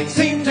whole thing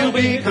seemed to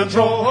be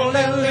controlled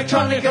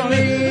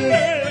electronically.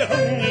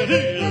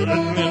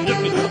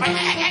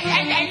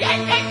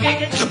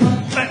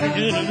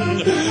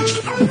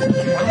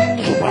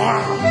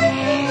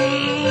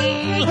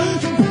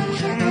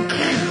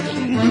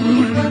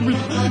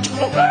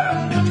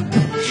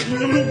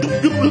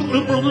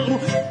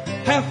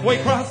 Halfway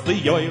across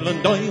the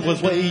island, I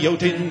was way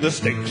out in the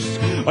sticks.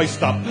 I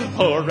stopped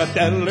for a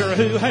dealer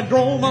who had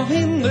drove off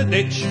in the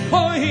ditch.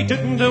 I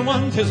didn't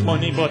want his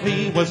money, but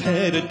he was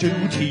headed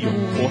to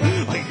T.O.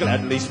 I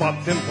gladly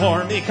swapped him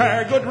for me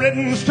car. Good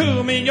riddance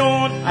to me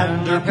yacht.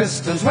 And her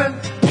pistons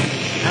went,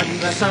 and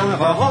the sound of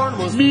her horn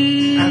was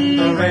me, and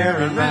the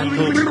rear and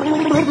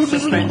rattled,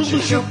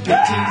 suspension shook your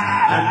teeth,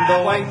 and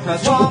the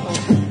wipers wobbled,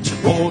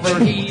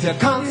 overheated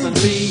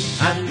constantly,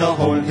 and the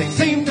whole thing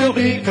seemed to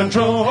be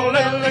controlled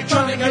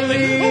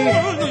electronically.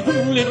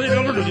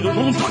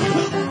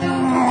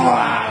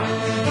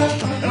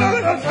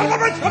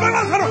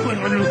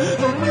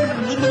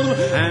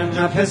 And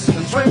her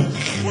pistons went,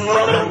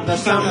 and the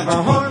sound of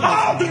her horn,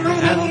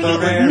 and the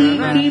rear and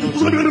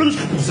rattled,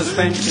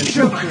 suspension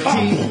shook your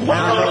teeth, and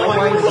the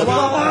wipers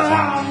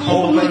wobbled,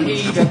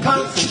 overheated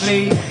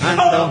constantly, and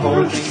the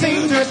whole thing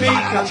seemed to be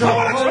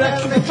controlled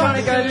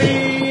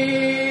electronically.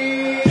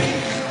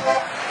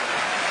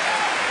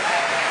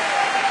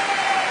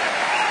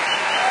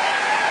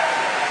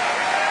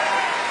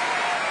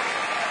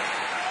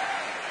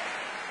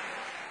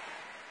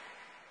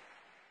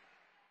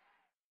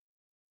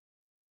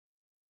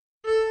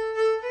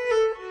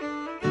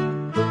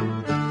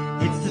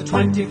 It's the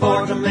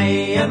 24th of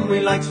May and we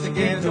likes to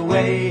get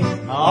away,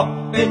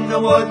 up in the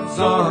woods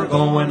or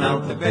going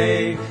out the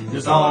bay.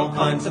 There's all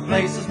kinds of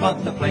places,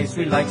 but the place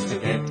we likes to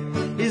get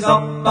is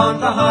up on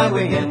the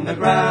highway in the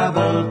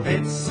gravel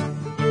pits.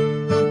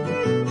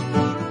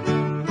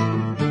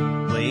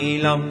 We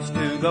loves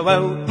to go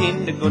out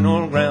in the good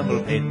old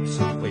gravel pits.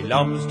 We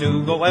loves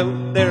to go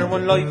out there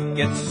when life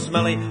gets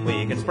smelly.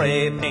 We can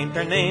spray paint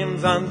our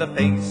names on the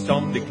face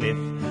of the cliff.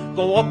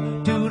 Go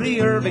up to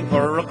the Irving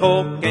for a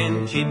Coke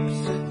and chips.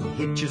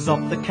 Hitches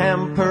up the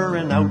camper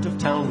and out of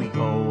town we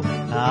go,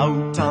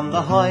 out on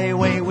the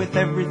highway with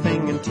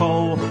everything in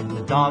tow.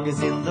 The dog is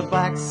in the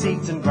back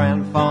seat and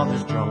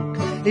grandfather's drunk.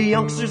 The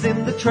youngster's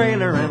in the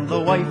trailer and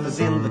the wife is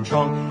in the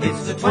trunk.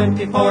 It's the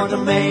 24th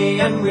of May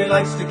and we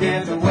likes to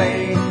get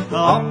away,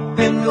 up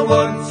in the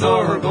woods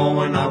or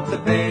going out the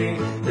bay.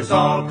 There's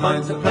all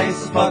kinds of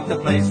places, but the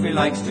place we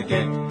likes to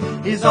get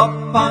is up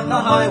on the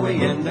highway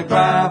in the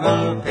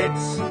gravel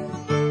pits.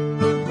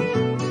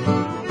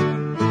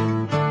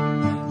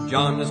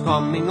 John is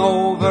coming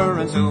over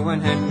and Sue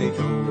and Henry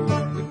too.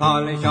 We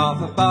polish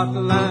off a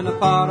bottle and a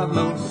pot of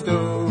moose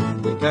stew.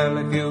 We tell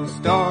a few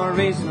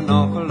stories and an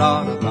awful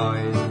lot of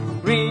lies.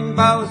 Green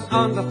boughs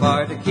on the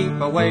fire to keep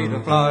away the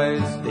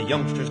flies. The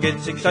youngsters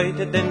gets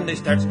excited and they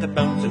starts to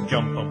bounce and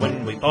jump. And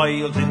when we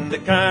piles in the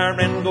car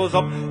and goes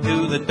up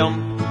to the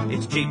dump,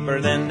 it's cheaper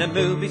than a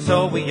movie,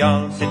 so we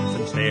all sits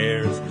and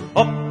stares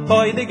up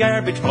by the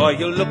garbage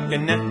pile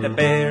looking at the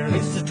bear.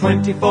 It's the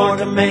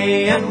 24th of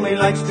May and we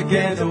likes to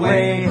get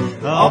away,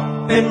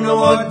 up in the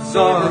woods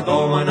or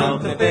going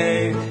out the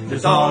bay.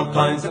 There's all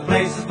kinds of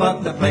places,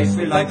 but the place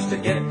we likes to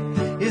get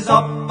is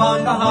up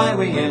on the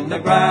highway in the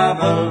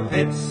gravel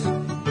pits.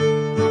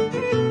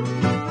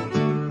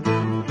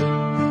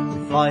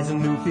 Flies a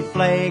Newfie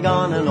flag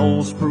on an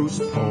old spruce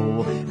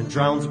pole and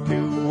drowns a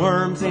few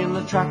worms in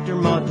the tractor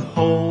mud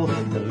hole.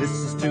 And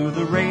listens to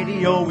the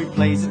radio, we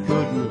plays it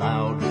good and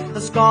loud.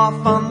 A scoff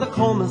on the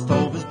Coleman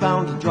stove is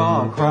bound to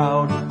draw a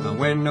crowd. And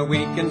when the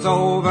weekend's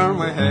over,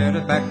 we're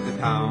headed back to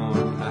town.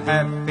 A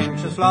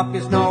half-inch of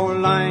sloppy snow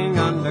lying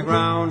on the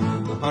ground.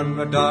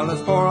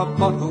 $100 for a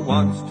putt who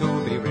wants to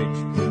be rich.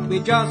 We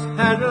just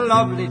had a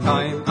lovely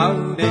time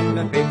out in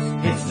the pits.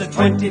 It's the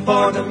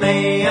 24th of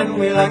May and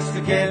we likes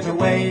to get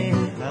away,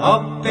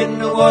 up in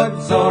the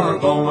woods or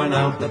going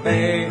out the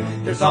bay.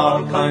 There's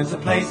all kinds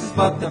of places,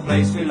 but the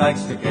place we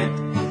likes to get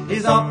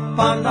is up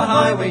on the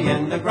highway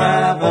in the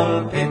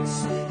gravel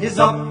pits. Is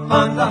up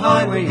on the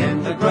highway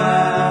in the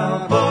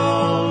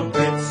gravel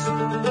pits.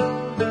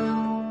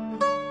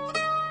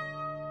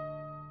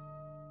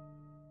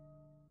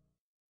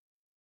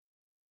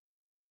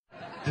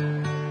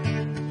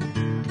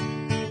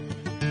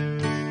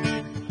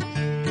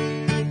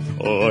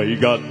 I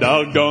got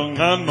dog dung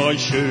on my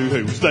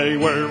shoes. They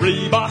were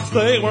Reeboks,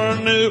 they were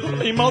new.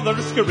 My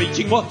mother's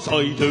screeching, what's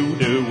I to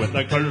do with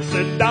the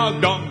cursed dog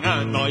dung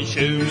on my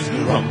shoes?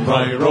 Rum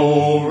Ri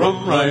Row,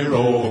 Rum Ri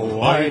Row,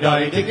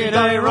 I-die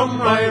dicky-die,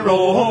 Rum Ri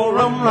Row,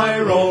 Rum Ri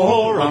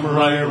Row, Rum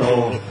Ri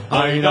Row,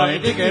 I-die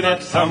dicky,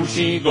 that's how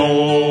she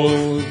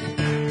goes.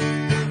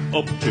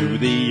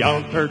 the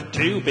altar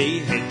to be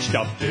hitched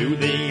up to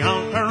the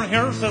altar.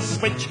 Here's a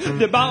switch.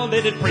 The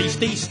bald-headed priest,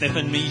 he's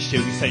sniffing me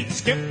shoes. Say,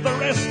 skip the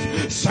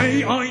rest.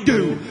 Say, I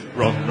do.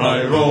 Rum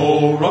Ri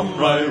Row, Rum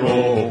Ri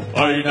Row.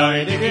 I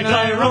die, dicky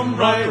die, Rum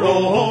Ri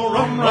Row,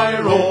 Rum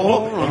Ri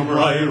Row, Rum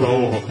Ri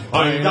Row.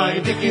 I die,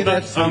 dicky,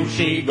 that's how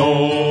she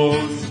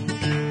goes.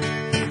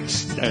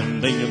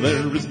 Standing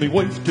there is me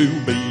wife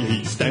to be.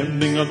 He's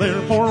standing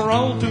there for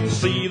all to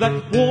see.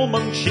 That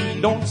woman, she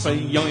don't say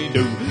I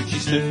do.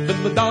 She's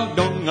sniffing the dog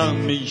dung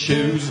on me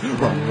shoes.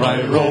 Rum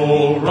Ri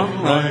Row,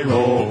 Rum Ri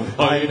Row.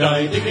 I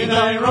die, dicky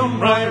die, Rum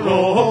Ri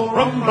Row,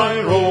 Rum Ri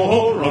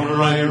Row, Rum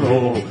Ri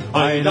Row.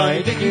 I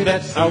die, dicky,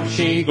 that's how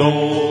she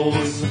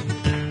goes.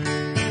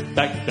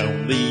 Back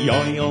down the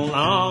aisle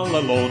all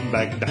alone,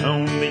 back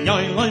down the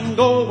aisle I'm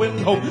going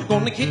home.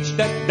 Gonna catch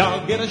that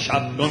dog, get a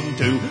shotgun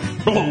too,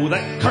 blow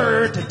that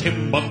cur to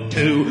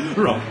Timbuktu.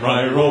 Rum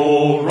Ri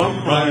Row,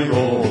 Rum Ri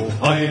Row.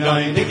 I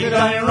die, dicky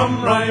die,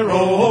 Rum Ri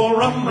Row,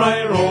 Rum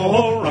Ri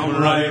Row, Rum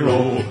Ri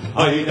Row.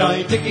 I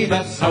die, dicky,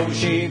 that's how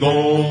she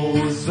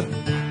goes.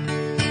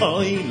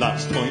 I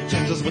lost my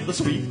chances with the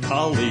sweet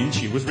Colleen.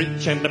 She was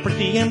rich and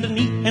pretty and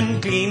neat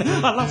and clean.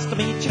 I lost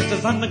me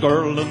chances on the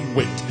girl of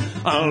wit,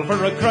 all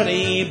for a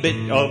cruddy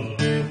bit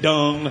of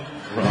dung.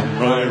 Rum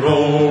Ri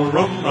Row,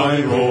 Rum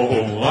Ri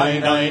Row. I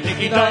die,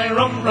 dicky die,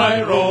 Rum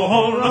Ri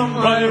Row, Rum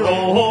Ri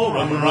Row,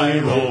 Rum Ri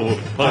Row.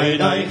 I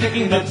die,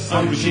 dicky, that's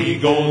how she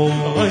goes.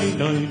 I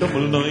die,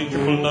 double die,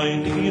 triple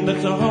die, dicky,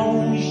 that's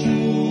how she